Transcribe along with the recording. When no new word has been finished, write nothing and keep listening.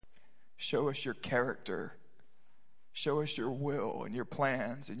Show us your character. Show us your will and your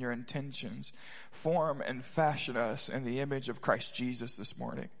plans and your intentions. Form and fashion us in the image of Christ Jesus this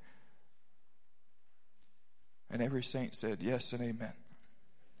morning. And every saint said, yes and amen.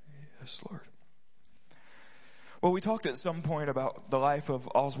 Yes, Lord. Well, we talked at some point about the life of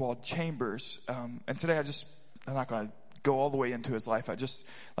Oswald Chambers. And today I'm not going to go all the way into his life. I just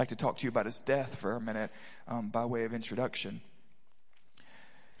like to talk to you about his death for a minute by way of introduction.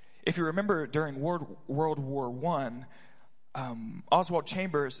 If you remember, during World War I, Oswald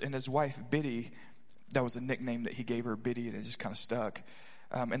Chambers and his wife, Biddy, that was a nickname that he gave her, Biddy, and it just kind of stuck,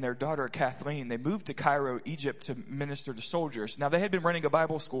 and their daughter, Kathleen, they moved to Cairo, Egypt, to minister to soldiers. Now, they had been running a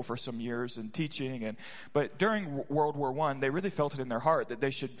Bible school for some years and teaching, but during World War I, they really felt it in their heart that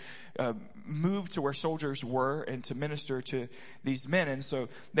they should move to where soldiers were and to minister to these men. And so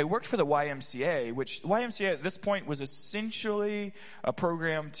they worked for the YMCA, which the YMCA at this point was essentially a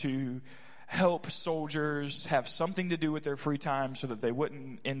program to help soldiers have something to do with their free time so that they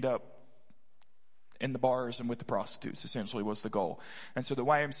wouldn't end up in the bars and with the prostitutes, essentially was the goal. And so the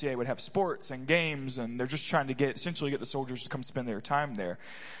YMCA would have sports and games, and they're just trying to essentially get the soldiers to come spend their time there.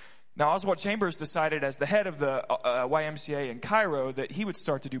 Now, Oswald Chambers decided, as the head of the YMCA in Cairo, that he would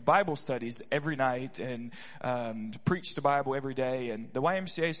start to do Bible studies every night and preach the Bible every day. And the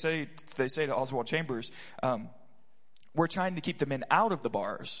YMCA say to Oswald Chambers, we're trying to keep the men out of the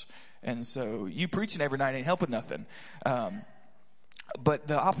bars. And so you preaching every night ain't helping nothing. But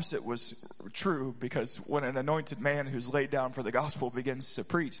the opposite was true, because when an anointed man who's laid down for the gospel begins to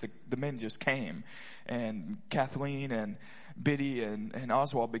preach, the men just came. And Kathleen and Biddy and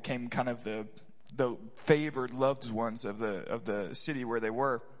Oswald became kind of the favored loved ones of the city where they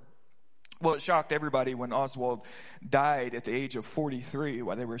were. Well, it shocked everybody when Oswald died at the age of 43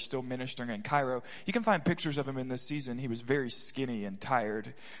 while they were still ministering in Cairo. You can find pictures of him in this season. He was very skinny and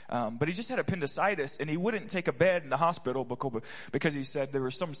tired. But he just had appendicitis, and he wouldn't take a bed in the hospital because he said there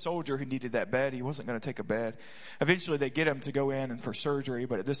was some soldier who needed that bed. He wasn't going to take a bed. Eventually, they get him to go in and for surgery,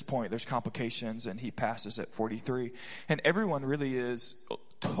 but at this point, there's complications, and he passes at 43. And everyone really is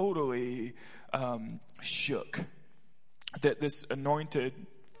totally shook that this anointed,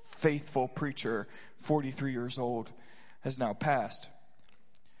 faithful preacher, 43 years old, has now passed.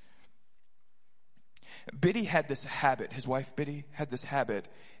 Biddy had this habit, his wife Biddy had this habit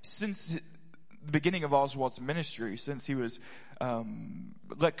since the beginning of Oswald's ministry, since he was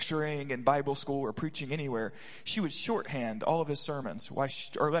lecturing in Bible school or preaching anywhere. She would shorthand all of his sermons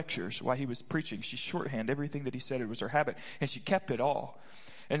or lectures while he was preaching. She shorthand everything that he said. It was her habit, and she kept it all.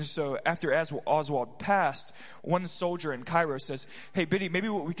 And so after Oswald passed, one soldier in Cairo says, hey, Biddy, maybe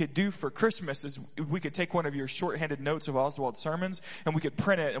what we could do for Christmas is we could take one of your shorthanded notes of Oswald's sermons, and we could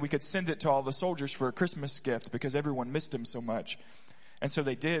print it, and we could send it to all the soldiers for a Christmas gift because everyone missed him so much. And so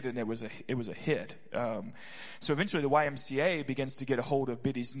they did, and it was a hit. So eventually the YMCA begins to get a hold of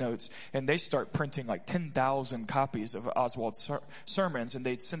Biddy's notes, and they start printing like 10,000 copies of Oswald's sermons, and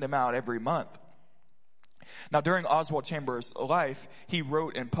they'd send them out every month. Now, during Oswald Chambers' life, he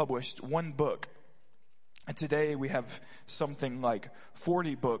wrote and published one book. And today we have something like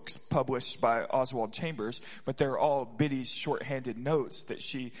 40 books published by Oswald Chambers, but they're all Biddy's shorthanded notes that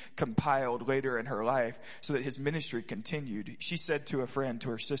she compiled later in her life so that his ministry continued. She said to a friend, to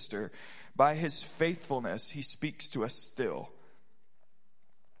her sister, by his faithfulness, he speaks to us still.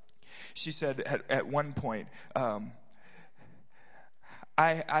 She said at one point,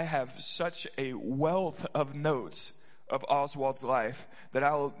 I have such a wealth of notes of Oswald's life that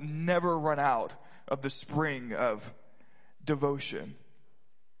I'll never run out of the spring of devotion.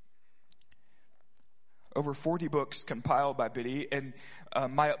 Over 40 books compiled by Biddy, and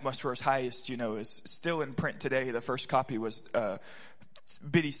My Utmost for His Highest, is still in print today. The first copy was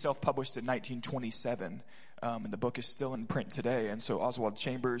Biddy self-published in 1927, and the book is still in print today. And so Oswald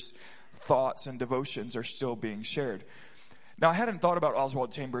Chambers' thoughts and devotions are still being shared. Now, I hadn't thought about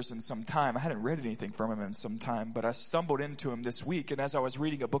Oswald Chambers in some time. I hadn't read anything from him in some time, but I stumbled into him this week, and as I was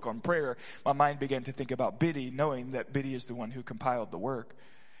reading a book on prayer, my mind began to think about Biddy, knowing that Biddy is the one who compiled the work.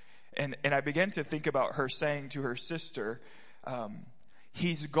 And I began to think about her saying to her sister,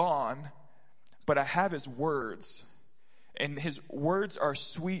 he's gone, but I have his words, and his words are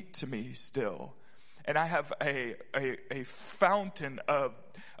sweet to me still. And I have a fountain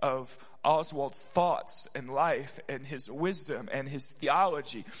of Oswald's thoughts and life and his wisdom and his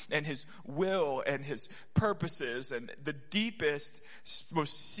theology and his will and his purposes and the deepest,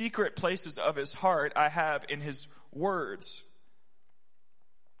 most secret places of his heart I have in his words.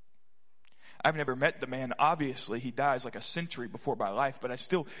 I've never met the man. Obviously, he dies like a century before my life, but I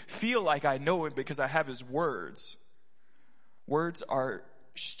still feel like I know him because I have his words. Words are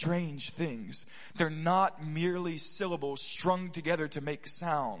strange things. They're not merely syllables strung together to make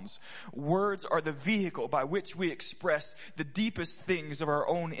sounds. Words are the vehicle by which we express the deepest things of our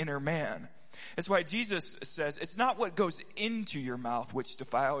own inner man. That's why Jesus says, it's not what goes into your mouth which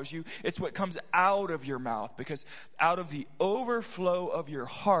defiles you, it's what comes out of your mouth, because out of the overflow of your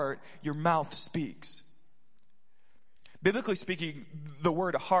heart, your mouth speaks. Biblically speaking, the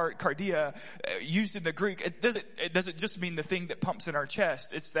word heart, cardia, used in the Greek, it doesn't just mean the thing that pumps in our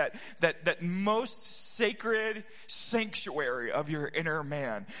chest. It's that most sacred sanctuary of your inner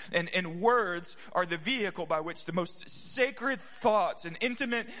man. And words are the vehicle by which the most sacred thoughts and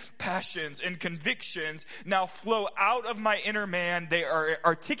intimate passions and convictions now flow out of my inner man. They are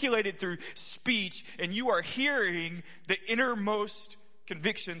articulated through speech, and you are hearing the innermost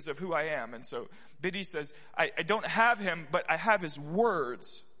convictions of who I am. And so Biddy says, I don't have him, but I have his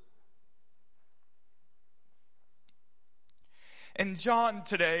words. And John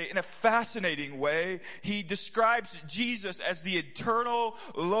today, in a fascinating way, he describes Jesus as the eternal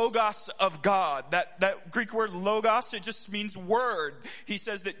Logos of God. That Greek word Logos, it just means word. He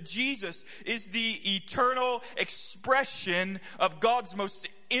says that Jesus is the eternal expression of God's most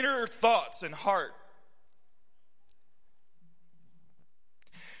inner thoughts and heart.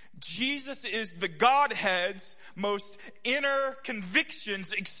 Jesus is the Godhead's most inner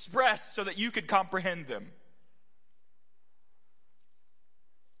convictions expressed so that you could comprehend them.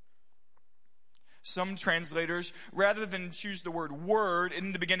 Some translators, rather than choose the word word,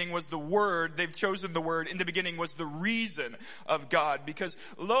 in the beginning was the word, they've chosen the word, in the beginning was the reason of God, because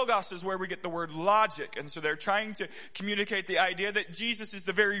logos is where we get the word logic. And so they're trying to communicate the idea that Jesus is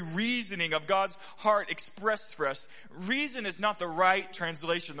the very reasoning of God's heart expressed for us. Reason is not the right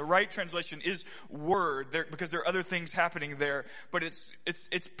translation. The right translation is word, because there are other things happening there, but it's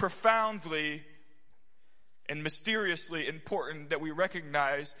profoundly and mysteriously important that we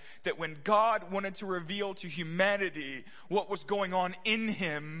recognize that when God wanted to reveal to humanity what was going on in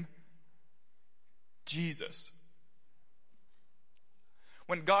him, Jesus.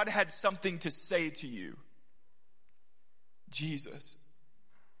 When God had something to say to you, Jesus.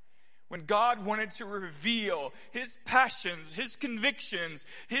 When God wanted to reveal his passions, his convictions,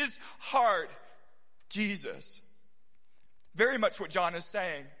 his heart, Jesus. Very much what John is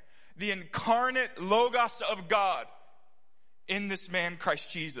saying. The incarnate Logos of God in this man,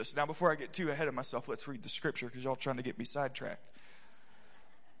 Christ Jesus. Now, before I get too ahead of myself, let's read the scripture because y'all trying to get me sidetracked.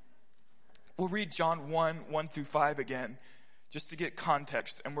 We'll read John 1 through 5 again, just to get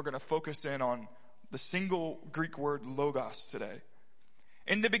context, and we're going to focus in on the single Greek word Logos today.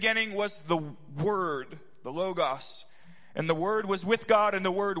 In the beginning was the Word, the Logos, and the Word was with God, and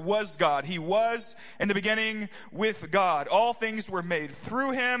the Word was God. He was in the beginning with God. All things were made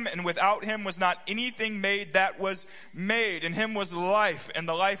through him, and without him was not anything made that was made. In him was life, and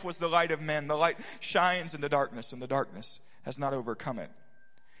the life was the light of men. The light shines in the darkness, and the darkness has not overcome it.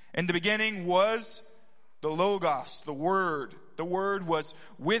 In the beginning was the Logos, the Word. The Word was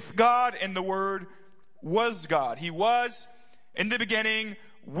with God, and the Word was God. He was in the beginning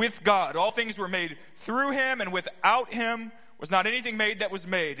with God. All things were made through him, and without him was not anything made that was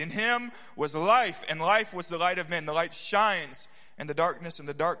made. In him was life, and life was the light of men. The light shines in the darkness, and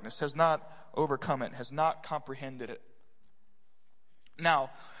the darkness has not overcome it, has not comprehended it. Now,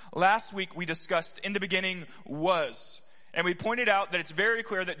 last week we discussed in the beginning was, and we pointed out that it's very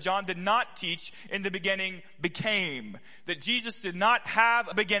clear that John did not teach in the beginning became. That Jesus did not have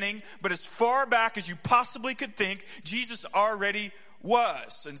a beginning, but as far back as you possibly could think, Jesus already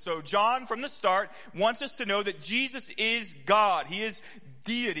was. And so John, from the start, wants us to know that Jesus is God. He is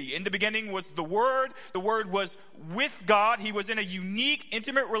deity. In the beginning was the Word. The Word was with God. He was in a unique,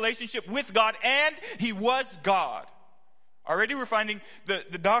 intimate relationship with God, and he was God. Already we're finding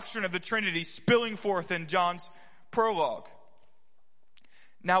the doctrine of the Trinity spilling forth in John's prologue.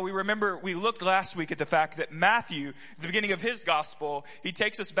 Now we looked last week at the fact that Matthew, at the beginning of his gospel, he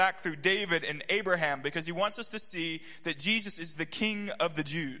takes us back through David and Abraham because he wants us to see that Jesus is the King of the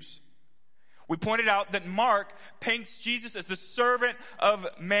Jews. We pointed out that Mark paints Jesus as the servant of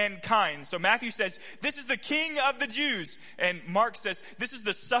mankind. So Matthew says, this is the King of the Jews. And Mark says, this is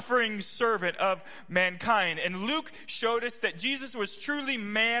the suffering servant of mankind. And Luke showed us that Jesus was truly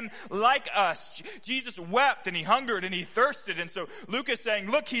man like us. Jesus wept and he hungered and he thirsted. And so Luke is saying,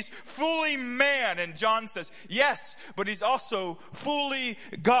 look, he's fully man. And John says, yes, but he's also fully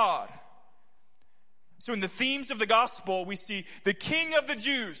God. So in the themes of the gospel, we see the King of the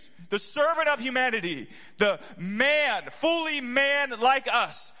Jews, the servant of humanity, the man, fully man like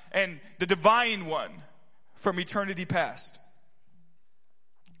us, and the divine one from eternity past.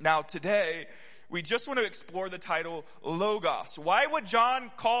 Now today, we just want to explore the title Logos. Why would John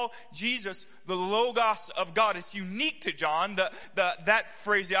call Jesus the Logos of God? It's unique to John, that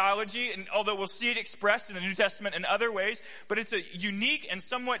phraseology, and although we'll see it expressed in the New Testament in other ways, but it's a unique and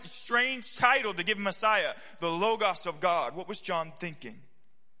somewhat strange title to give Messiah, the Logos of God. What was John thinking?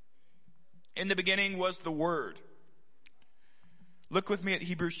 In the beginning was the Word. Look with me at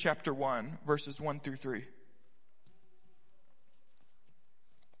Hebrews chapter 1, verses 1 through 3.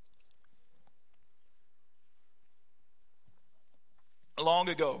 Long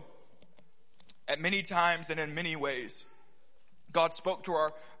ago, at many times and in many ways, God spoke to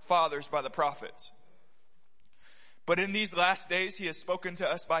our fathers by the prophets. But in these last days, he has spoken to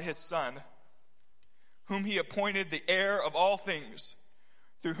us by his Son, whom he appointed the heir of all things,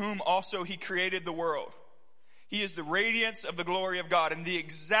 through whom also he created the world. He is the radiance of the glory of God and the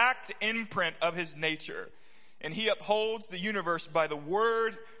exact imprint of his nature. And he upholds the universe by the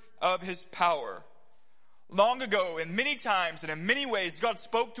word of his power. Long ago, and many times and in many ways, God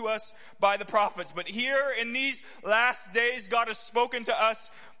spoke to us by the prophets. But here in these last days, God has spoken to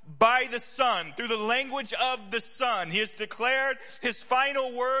us by the Son, through the language of the Son. He has declared his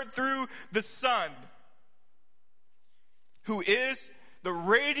final word through the Son, who is the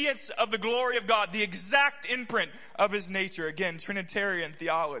radiance of the glory of God, the exact imprint of his nature. Again, Trinitarian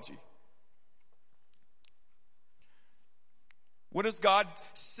theology. What does God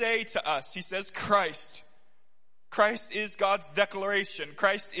say to us? He says Christ. Christ is God's declaration.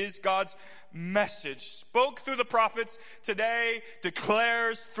 Christ is God's message. Spoke through the prophets, today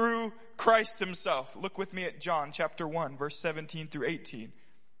declares through Christ himself. Look with me at John chapter 1, verse 17 through 18.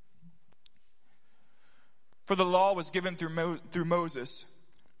 For the law was given through Moses.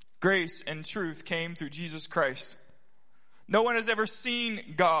 Grace and truth came through Jesus Christ. No one has ever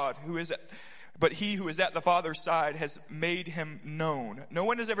seen God, but he who is at the Father's side has made him known. No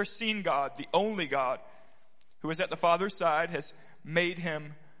one has ever seen God, the only God, who is at the Father's side, has made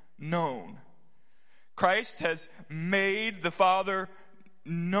him known. Christ has made the Father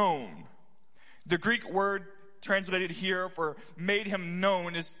known. The Greek word translated here for made him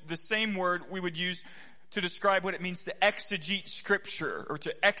known is the same word we would use to describe what it means to exegete scripture or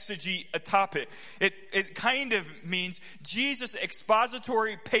to exegete a topic. It kind of means Jesus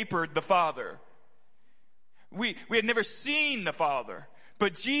expository papered the Father. We had never seen the Father,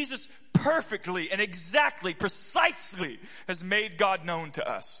 but Jesus perfectly and exactly, precisely has made God known to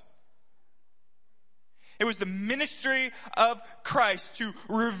us. It was the ministry of Christ to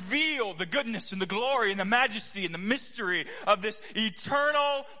reveal the goodness and the glory and the majesty and the mystery of this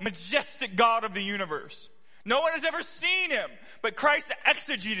eternal, majestic God of the universe. No one has ever seen him, but Christ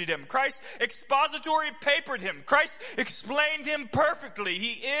exegeted him. Christ expository papered him. Christ explained him perfectly.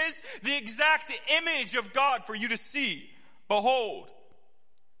 He is the exact image of God for you to see. Behold.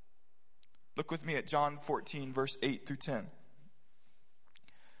 Look with me at John 14, verse 8 through 10.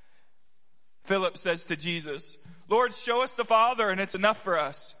 Philip says to Jesus, Lord, show us the Father, and it's enough for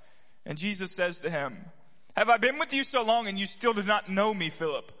us. And Jesus says to him, have I been with you so long, and you still do not know me,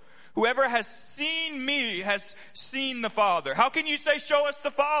 Philip? Whoever has seen me has seen the Father. How can you say, show us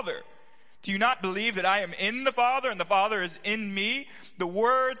the Father? Do you not believe that I am in the Father and the Father is in me? The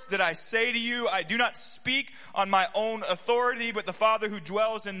words that I say to you, I do not speak on my own authority, but the Father who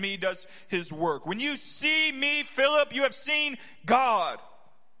dwells in me does his work. When you see me, Philip, you have seen God.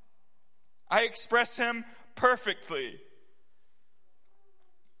 I express him perfectly.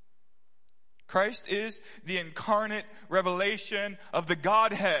 Christ is the incarnate revelation of the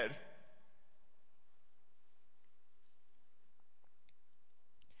Godhead.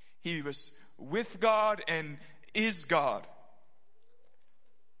 He was with God and is God.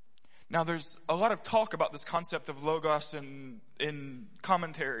 Now there's a lot of talk about this concept of Logos in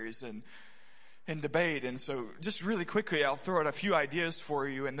commentaries and in debate. And so just really quickly, I'll throw out a few ideas for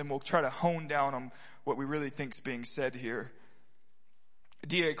you and then we'll try to hone down on what we really think is being said here.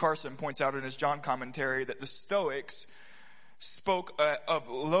 D.A. Carson points out in his John commentary that the Stoics spoke of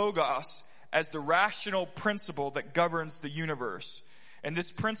Logos as the rational principle that governs the universe. And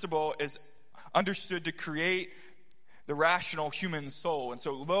this principle is understood to create the rational human soul. And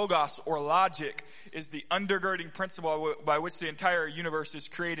so Logos, or logic, is the undergirding principle by which the entire universe is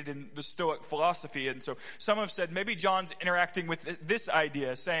created in the Stoic philosophy. And so some have said maybe John's interacting with this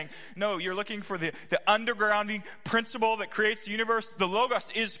idea, saying, no, you're looking for the undergrounding principle that creates the universe. The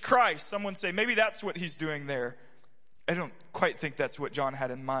Logos is Christ. Someone say maybe that's what he's doing there. I don't quite think that's what John had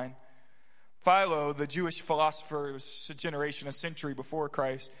in mind. Philo, the Jewish philosopher, was a century before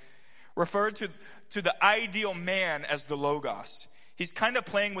Christ, referred to the ideal man as the Logos. he's kind of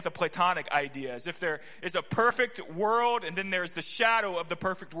playing with a Platonic idea, as if there is a perfect world and then there's the shadow of the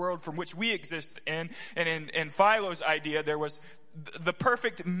perfect world from which we exist in. And in Philo's idea, there was the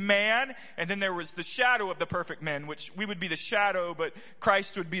perfect man, and then there was the shadow of the perfect man, which we would be the shadow, but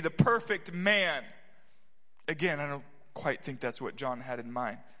Christ would be the perfect man. Again, I don't quite think that's what John had in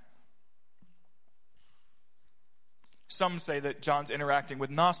mind. Some say that John's interacting with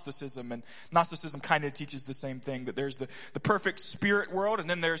Gnosticism, and Gnosticism kind of teaches the same thing, that there's the perfect spirit world, and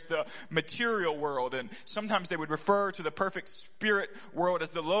then there's the material world, and sometimes they would refer to the perfect spirit world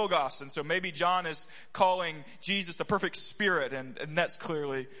as the Logos, and so maybe John is calling Jesus the perfect spirit, and that's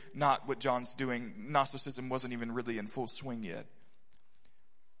clearly not what John's doing. Gnosticism wasn't even really in full swing yet.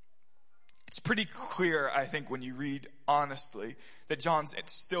 It's pretty clear, I think, when you read honestly, that John's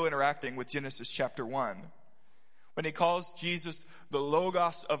still interacting with Genesis chapter 1. When he calls Jesus the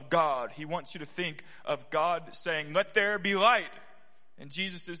Logos of God, he wants you to think of God saying, "Let there be light." And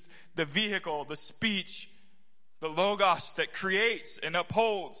Jesus is the vehicle, the speech, the Logos that creates and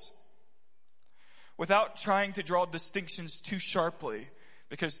upholds. Without trying to draw distinctions too sharply,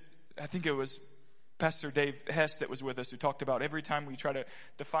 because I think it was Pastor Dave Hess that was with us who talked about every time we try to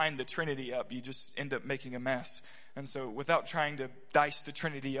define the Trinity up, you just end up making a mess. And so without trying to dice the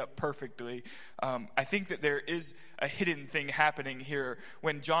Trinity up perfectly, I think that there is a hidden thing happening here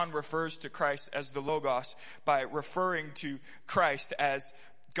when John refers to Christ as the Logos by referring to Christ as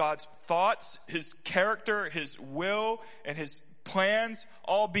God's thoughts, his character, his will, and his plans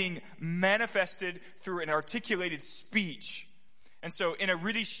all being manifested through an articulated speech. And so in a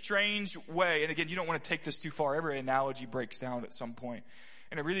really strange way, and again, you don't want to take this too far. Every analogy breaks down at some point.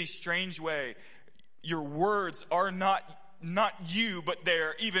 In a really strange way, your words are not you, but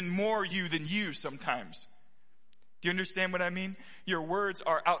they're even more you than you sometimes. Do you understand what I mean? Your words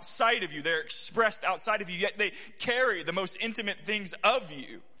are outside of you. They're expressed outside of you, yet they carry the most intimate things of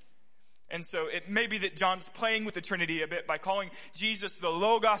you. And so it may be that John's playing with the Trinity a bit by calling Jesus the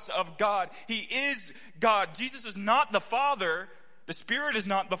Logos of God. He is God. Jesus is not the Father. The Spirit is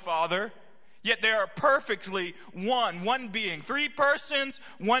not the Father. Yet they are perfectly one being. 3 persons,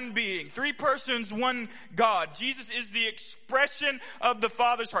 1 being. 3 persons, 1 God. Jesus is the expression of the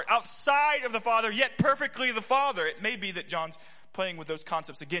Father's heart. Outside of the Father, yet perfectly the Father. It may be that John's playing with those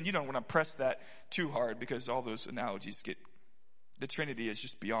concepts. Again, you don't want to press that too hard because all those analogies the Trinity is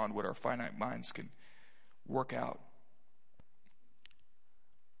just beyond what our finite minds can work out.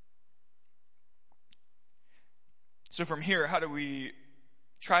 So from here, how do we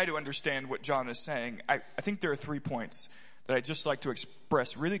try to understand what John is saying? I think there are 3 points that I'd just like to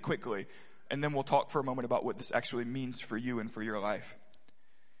express really quickly, and then we'll talk for a moment about what this actually means for you and for your life.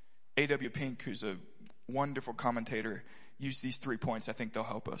 A.W. Pink, who's a wonderful commentator, used these 3 points. I think they'll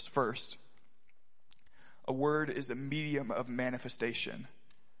help us. First, a word is a medium of manifestation.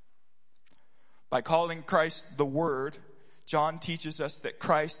 By calling Christ the Word, John teaches us that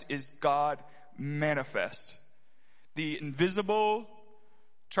Christ is God manifest. The invisible,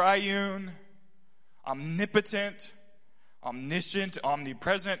 triune, omnipotent, omniscient,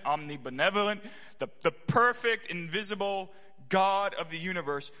 omnipresent, omnibenevolent, the perfect, invisible God of the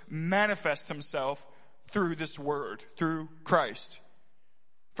universe manifests himself through this word, through Christ.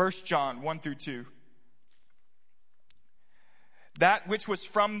 1 John 1-2. That which was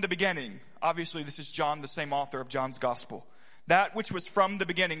from the beginning. Obviously, this is John, the same author of John's gospel. That which was from the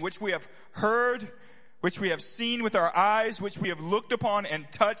beginning, which we have heard, which we have seen with our eyes, which we have looked upon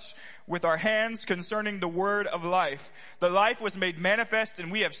and touched with our hands concerning the word of life. The life was made manifest,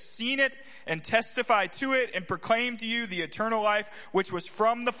 and we have seen it and testify to it and proclaim to you the eternal life, which was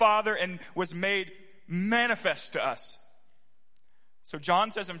from the Father and was made manifest to us. So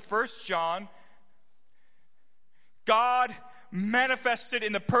John says in 1 John, God manifested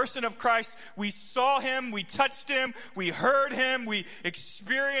in the person of Christ. We saw him, we touched him, we heard him, we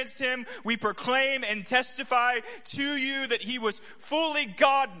experienced him. We proclaim and testify to you that he was fully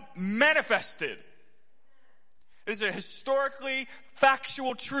God manifested. It is a historically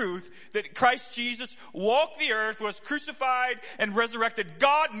factual truth that Christ Jesus walked the earth, was crucified and resurrected.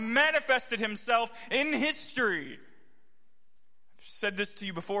 God manifested himself in history. I've said this to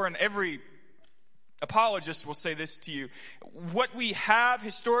you before, and every apologists will say this to you. What we have,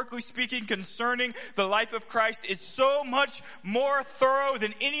 historically speaking, concerning the life of Christ is so much more thorough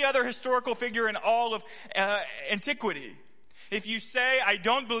than any other historical figure in all of antiquity. If you say, I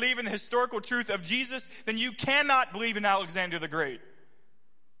don't believe in the historical truth of Jesus, then you cannot believe in Alexander the Great.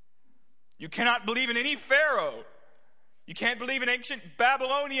 You cannot believe in any pharaoh. You can't believe in ancient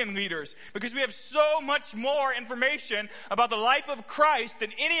Babylonian leaders because we have so much more information about the life of Christ than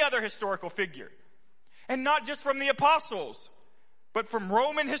any other historical figure. And not just from the apostles. But from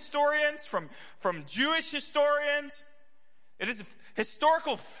Roman historians, from Jewish historians, it is a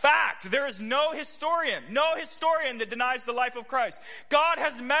historical fact. There is no historian that denies the life of Christ. God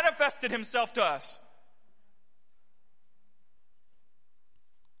has manifested himself to us.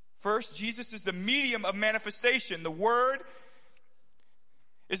 First, Jesus is the medium of manifestation. The Word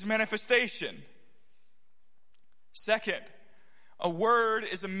is manifestation. Second, a word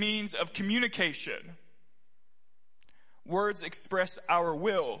is a means of communication. Words express our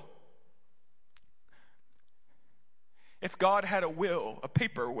will. If God had a will, a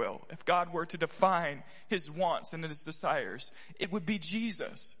paper will, if God were to define his wants and his desires, it would be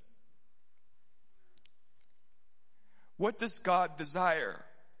Jesus. What does God desire?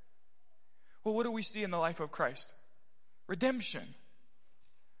 Well, what do we see in the life of Christ? Redemption.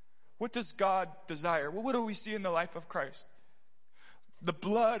 What does God desire? Well, what do we see in the life of Christ? The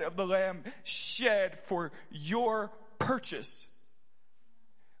blood of the Lamb shed for your purchase.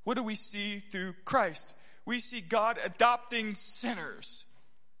 What do we see through Christ? We see God adopting sinners.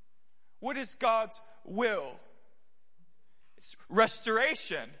 What is God's will? It's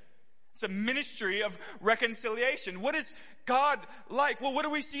restoration. It's a ministry of reconciliation. What is God like? Well, what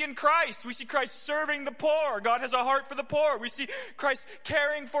do we see in Christ? We see Christ serving the poor. God has a heart for the poor. We see Christ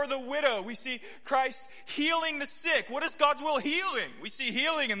caring for the widow. We see Christ healing the sick. What is God's will? Healing. We see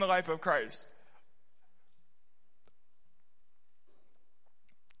healing in the life of Christ.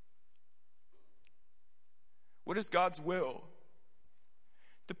 What is God's will?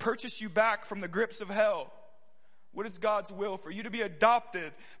 To purchase you back from the grips of hell. What is God's will? For you to be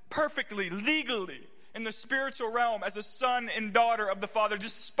adopted perfectly, legally, in the spiritual realm as a son and daughter of the Father,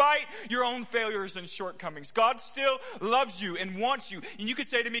 despite your own failures and shortcomings. God still loves you and wants you. And you could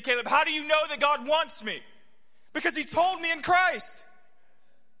say to me, Caleb, how do you know that God wants me? Because he told me in Christ.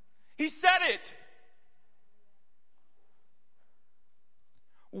 He said it.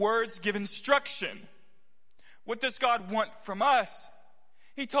 Words give instruction. What does God want from us?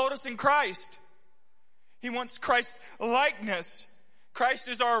 He told us in Christ. He wants Christ's likeness. Christ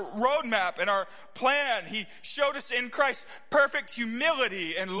is our roadmap and our plan. He showed us in Christ perfect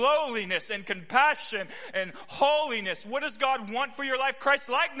humility and lowliness and compassion and holiness. What does God want for your life? Christ's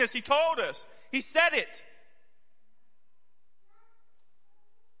likeness. He told us. He said it.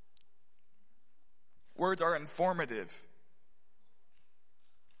 Words are informative.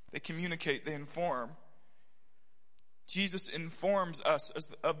 They communicate, they inform. Jesus informs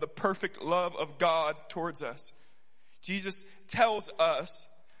us of the perfect love of God towards us. Jesus tells us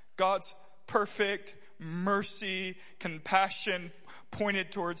God's perfect mercy, compassion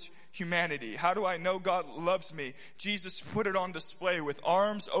pointed towards humanity. How do I know God loves me? Jesus put it on display with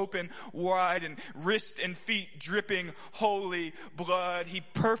arms open wide and wrist and feet dripping holy blood. He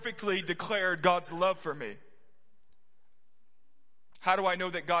perfectly declared God's love for me. How do I know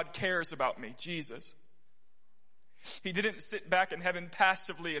that God cares about me? Jesus. He didn't sit back in heaven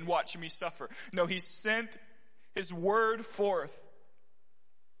passively and watch me suffer. No, he sent his word forth.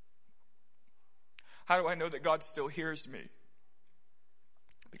 How do I know that God still hears me?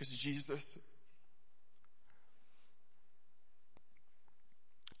 Because Jesus.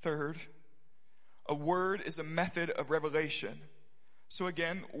 Third, a word is a method of revelation. So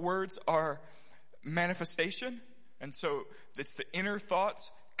again, words are manifestation. And so it's the inner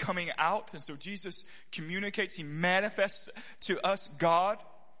thoughts coming out. And so Jesus communicates, he manifests to us God.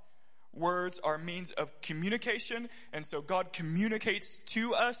 Words are means of communication. And so God communicates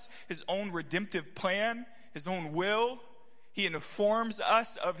to us his own redemptive plan, his own will. He informs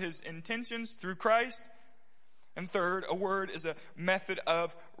us of his intentions through Christ. And third, a word is a method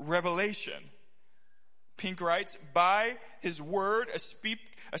of revelation. Pink writes, by his word,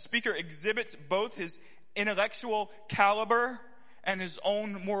 a speaker exhibits both his intellectual caliber and his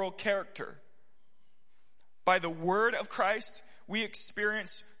own moral character. By the word of Christ, we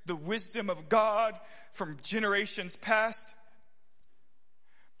experience the wisdom of God from generations past.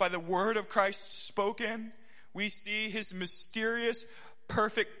 By the word of Christ spoken, we see his mysterious,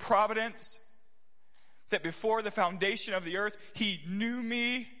 perfect providence, that before the foundation of the earth, he knew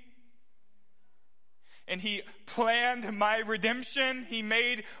me and he planned my redemption. He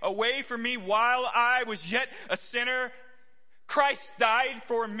made a way for me while I was yet a sinner. Christ died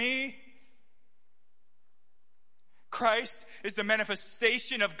for me. Christ is the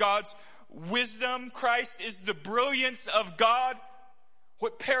manifestation of God's wisdom. Christ is the brilliance of God.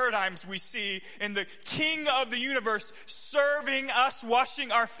 What paradigms we see in the King of the universe serving us,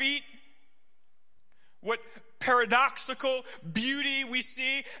 washing our feet. What paradoxical beauty we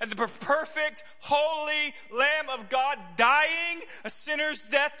see at the perfect, holy Lamb of God dying a sinner's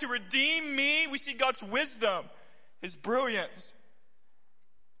death to redeem me. We see God's wisdom, his brilliance.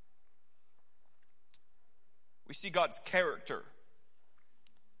 We see God's character.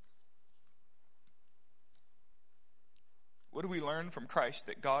 What do we learn from Christ?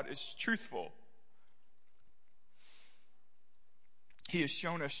 That God is truthful. He has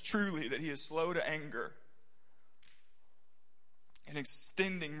shown us truly that he is slow to anger and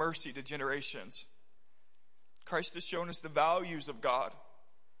extending mercy to generations. Christ has shown us the values of God.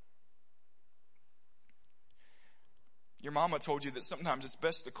 Your mama told you that sometimes it's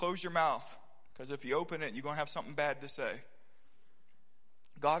best to close your mouth, because if you open it, you're going to have something bad to say.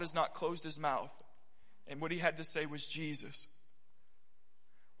 God has not closed his mouth. And what he had to say was Jesus.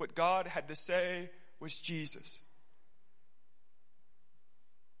 What God had to say was Jesus.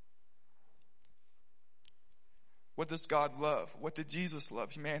 What does God love? What did Jesus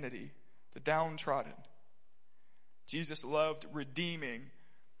love? Humanity, the downtrodden. Jesus loved redeeming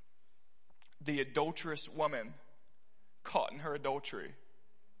the adulterous woman caught in her adultery.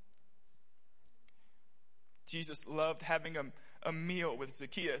 Jesus loved having a meal with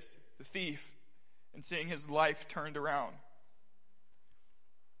Zacchaeus, the thief, and seeing his life turned around.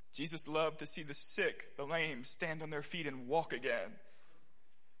 Jesus loved to see the sick, the lame, stand on their feet and walk again.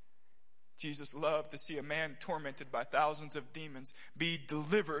 Jesus loved to see a man tormented by thousands of demons be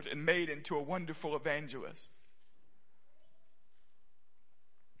delivered and made into a wonderful evangelist.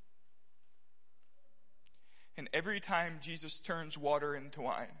 And every time Jesus turns water into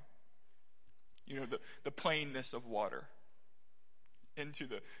wine, you know, the plainness of water into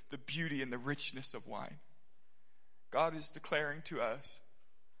the beauty and the richness of wine, God is declaring to us,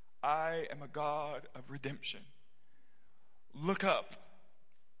 I am a God of redemption. Look up.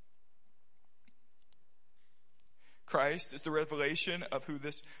 Christ is the revelation of who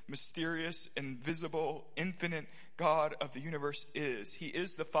this mysterious, invisible, infinite God of the universe is. He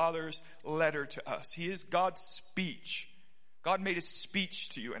is the Father's letter to us. He is God's speech. God made a speech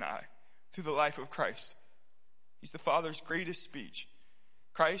to you and I through the life of Christ. He's the Father's greatest speech.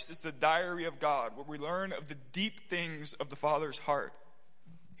 Christ is the diary of God, where we learn of the deep things of the Father's heart.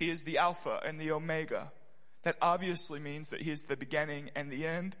 He is the Alpha and the Omega. That obviously means that he is the beginning and the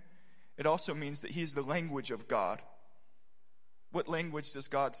end. It also means that he is the language of God. What language does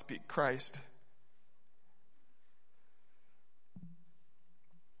God speak? Christ.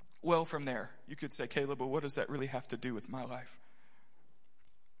 Well, from there, you could say, Caleb, but what does that really have to do with my life?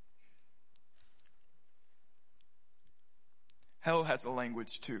 Hell has a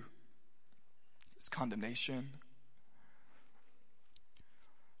language too. It's condemnation.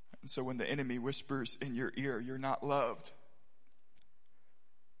 And so when the enemy whispers in your ear, you're not loved,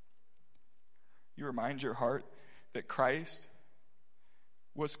 you remind your heart that Christ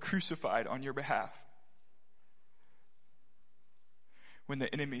was crucified on your behalf. When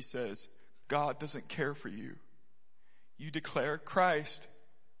the enemy says, God doesn't care for you, you declare Christ.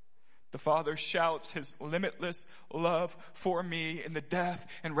 The Father shouts his limitless love for me in the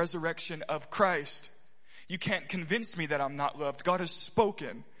death and resurrection of Christ. You can't convince me that I'm not loved. God has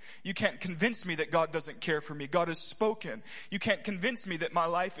spoken. You can't convince me that God doesn't care for me. God has spoken. You can't convince me that my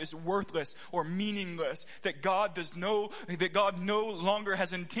life is worthless or meaningless, that God no longer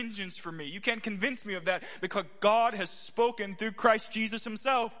has intentions for me. You can't convince me of that, because God has spoken through Christ Jesus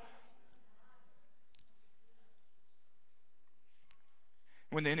himself.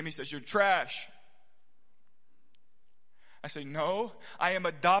 When the enemy says, you're trash, I say, no, I am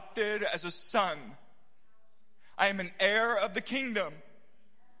adopted as a son. I am an heir of the kingdom.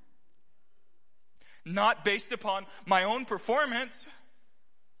 Not based upon my own performance,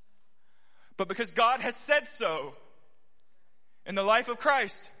 but because God has said so in the life of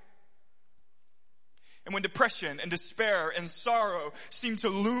Christ. And when depression and despair and sorrow seem to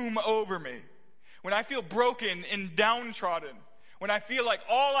loom over me, when I feel broken and downtrodden, when I feel like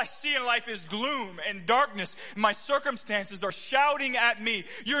all I see in life is gloom and darkness, and my circumstances are shouting at me,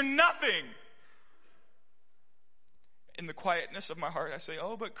 you're nothing. In the quietness of my heart, I say,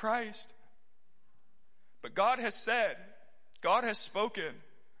 oh, but Christ. But God has said, God has spoken,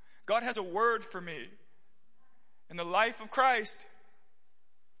 God has a word for me. In the life of Christ,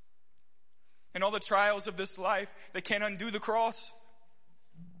 and all the trials of this life, they can't undo the cross.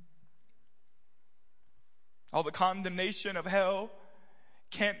 All the condemnation of hell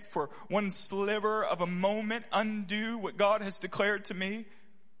can't for one sliver of a moment undo what God has declared to me.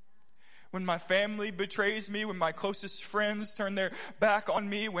 When my family betrays me, when my closest friends turn their back on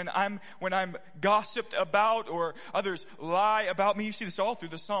me, when I'm gossiped about or others lie about me. You see this all through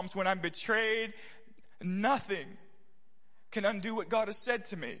the Psalms. When I'm betrayed, nothing can undo what God has said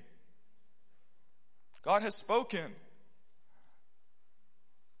to me. God has spoken.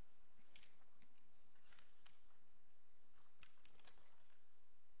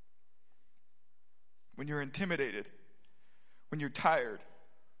 when you're intimidated, when you're tired,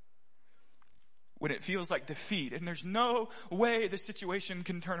 when it feels like defeat and there's no way the situation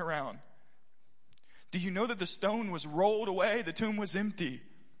can turn around? Do you know that the stone was rolled away? The tomb was empty.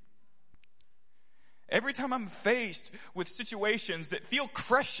 Every time I'm faced with situations that feel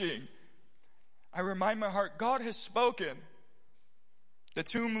crushing, I remind my heart, God has spoken. The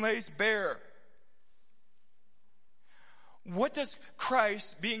tomb lays bare. What does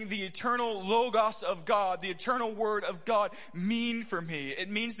Christ, being the eternal Logos of God, the eternal Word of God, mean for me? It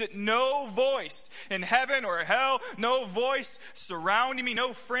means that no voice in heaven or hell, no voice surrounding me,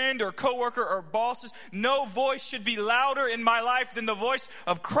 no friend or coworker or bosses, no voice should be louder in my life than the voice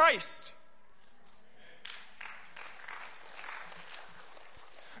of Christ.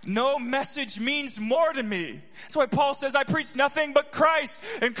 No message means more to me. That's why Paul says, I preach nothing but Christ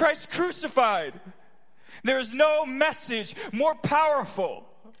and Christ crucified. There is no message more powerful,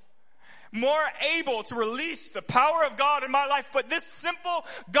 more able to release the power of God in my life, but this simple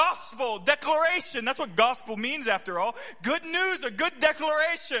gospel declaration. That's what gospel means after all. Good news, a good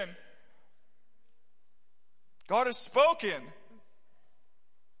declaration. God has spoken.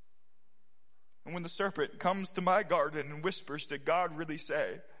 And when the serpent comes to my garden and whispers, did God really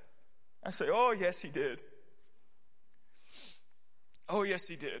say? I say, oh, yes, he did. Oh, yes,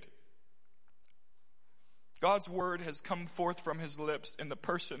 he did. God's word has come forth from his lips in the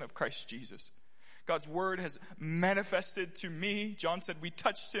person of Christ Jesus. God's word has manifested to me. John said we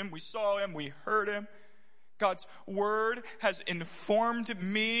touched him, we saw him, we heard him. God's word has informed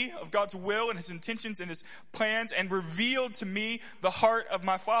me of God's will and his intentions and his plans and revealed to me the heart of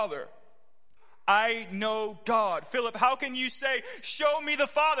my Father. I know God. Philip, how can you say, show me the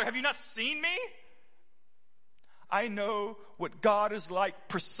Father? Have you not seen me? I know what God is like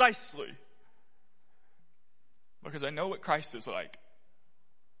precisely because I know what Christ is like.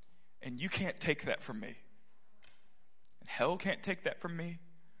 And you can't take that from me. And hell can't take that from me.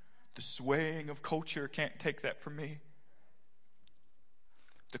 The swaying of culture can't take that from me.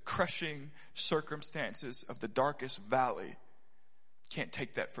 The crushing circumstances of the darkest valley can't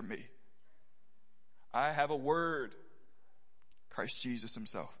take that from me. I have a word, Christ Jesus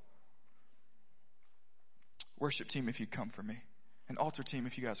himself. Worship team, if you'd come for me. And altar team,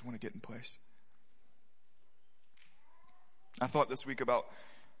 if you guys want to get in place. I thought this week about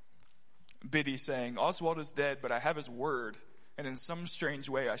Biddy saying, Oswald is dead, but I have his word. And in some strange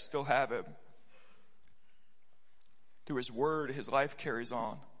way, I still have him. Through his word, his life carries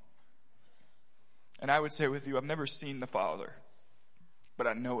on. And I would say with you, I've never seen the Father, but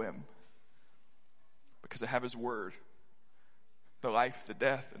I know him. Because I have his word, the life, the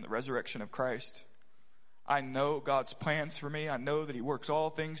death, and the resurrection of Christ. I know God's plans for me. I know that he works all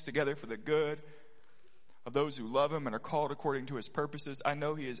things together for the good of those who love him and are called according to his purposes. I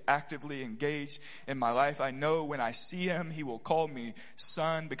know he is actively engaged in my life. I know when I see him, he will call me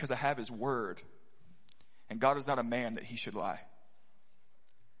son because I have his word. And God is not a man that he should lie.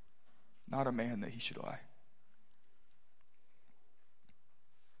 Not a man that he should lie.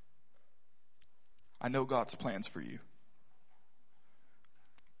 I know God's plans for you.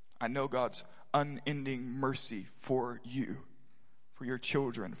 I know God's unending mercy for you, for your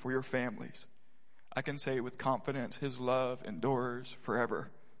children, for your families. I can say with confidence, his love endures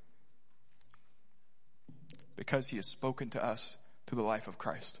forever. Because he has spoken to us through the life of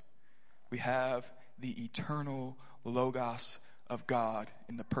Christ. We have the eternal Logos of God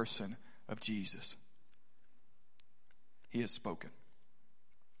in the person of Jesus. He has spoken.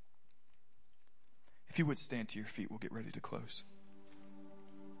 If you would stand to your feet, we'll get ready to close.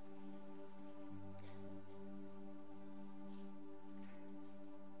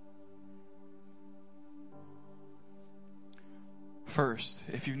 First,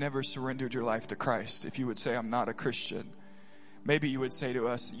 if you've never surrendered your life to Christ, if you would say, I'm not a Christian, maybe you would say to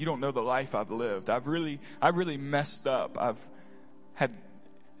us, you don't know the life I've lived. I've really messed up. I've had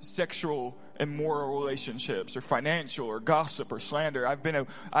sexual immoral relationships or financial or gossip or slander. I've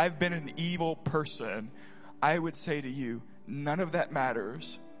been an evil person. I would say to you, none of that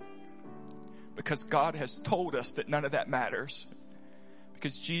matters because God has told us that none of that matters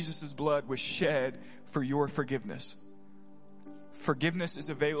because Jesus' blood was shed for your forgiveness. Forgiveness is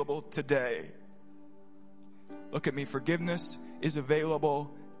available today. Look at me. Forgiveness is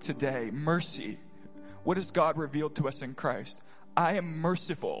available today. Mercy. What has God revealed to us in Christ? I am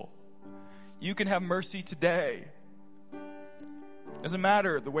merciful. You can have mercy today. It doesn't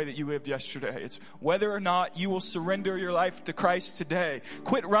matter the way that you lived yesterday. It's whether or not you will surrender your life to Christ today.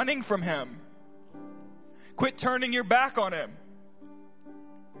 Quit running from him. Quit turning your back on him.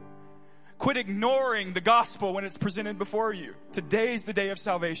 Quit ignoring the gospel when it's presented before you. Today's the day of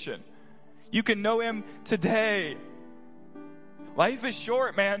salvation. You can know him today. Life is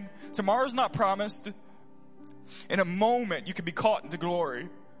short, man. Tomorrow's not promised. In a moment, you could be caught into glory.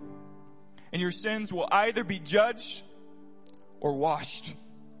 And your sins will either be judged or washed.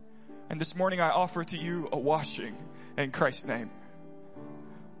 And this morning I offer to you a washing in Christ's name.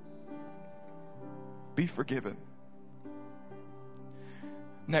 Be forgiven.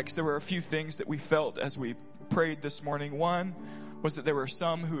 Next, there were a few things that we felt as we prayed this morning. One was that there were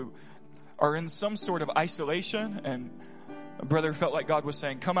some who are in some sort of isolation, and a brother felt like God was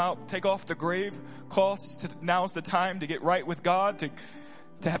saying, come out, take off the grave cloths. Now's the time to get right with God, to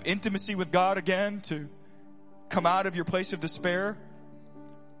have intimacy with God again, to come out of your place of despair.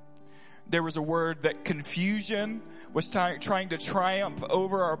 There was a word that confusion was trying to triumph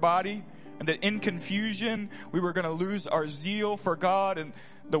over our body, and that in confusion we were going to lose our zeal for God. And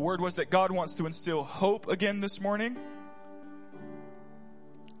the word was that God wants to instill hope again this morning.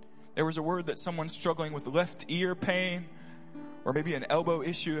 There was a word that someone's struggling with left ear pain, or maybe an elbow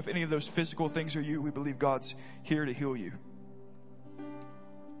issue. If any of those physical things are you, we believe God's here to heal you.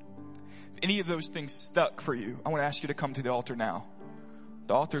 If any of those things stuck for you, I want to ask you to come to the altar now.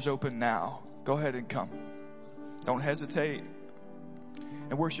 The altar's open now. Go ahead and come. Don't hesitate.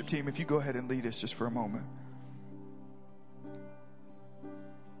 And worship team, if you go ahead and lead us just for a moment.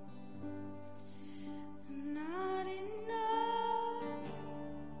 Not enough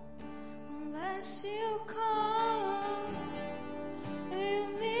unless you come. You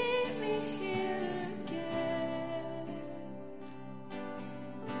meet me here again.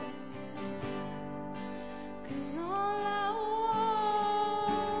 'Cause all I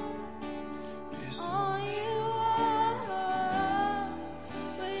want is all you are.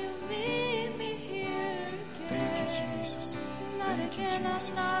 Will you meet me here again? Thank you, Jesus. Thank you,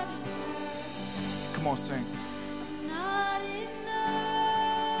 Jesus. Come on, sing. Not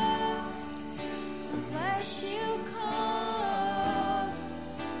enough unless you come.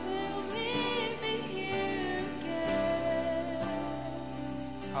 Will meet me here again.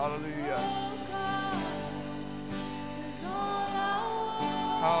 Hallelujah. Oh God, 'cause all I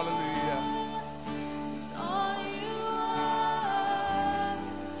want Hallelujah. is all you are.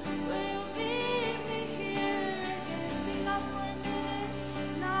 Will you meet me here again? See, not for a minute,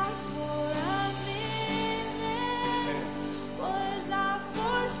 not for a minute. Was I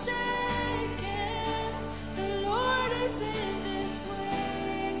forsaken? The Lord is in this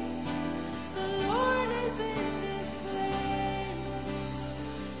place. The Lord is in this place.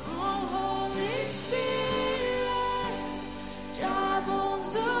 Come, Holy Spirit, dry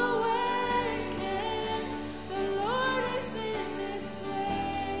bones awaken. The Lord is in this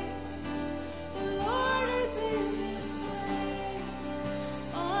place. The Lord is in this place.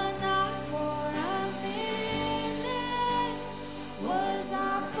 Oh, not for a minute was I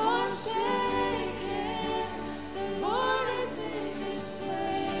forsaken. The Lord is in this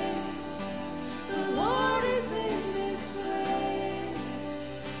place. The Lord is in this place.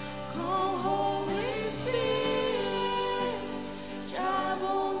 Come, Holy Spirit, dry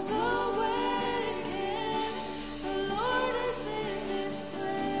bones awaken. The Lord is in this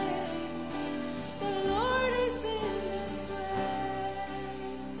place. The Lord is in this place.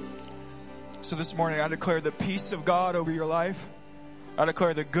 So this morning, I declare the peace of God over your life. I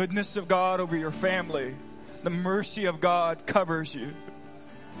declare the goodness of God over your family. The mercy of God covers you.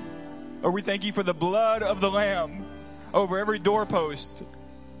 Lord, we thank you for the blood of the Lamb over every doorpost.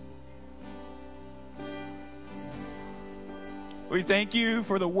 We thank you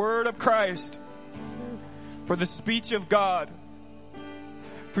for the word of Christ, for the speech of God,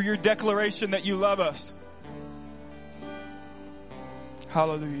 for your declaration that you love us.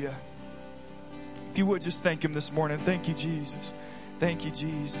 Hallelujah. If you would just thank him this morning. Thank you, Jesus. Thank you,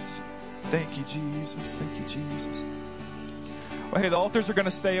 Jesus. Thank you, Jesus. Thank you, Jesus. Well, hey, the altars are going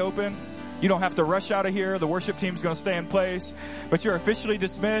to stay open. You don't have to rush out of here. The worship team's going to stay in place. But you're officially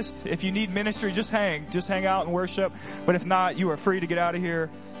dismissed. If you need ministry, just hang. Just hang out and worship. But if not, you are free to get out of here.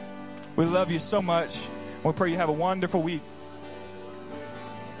 We love you so much. We pray you have a wonderful week.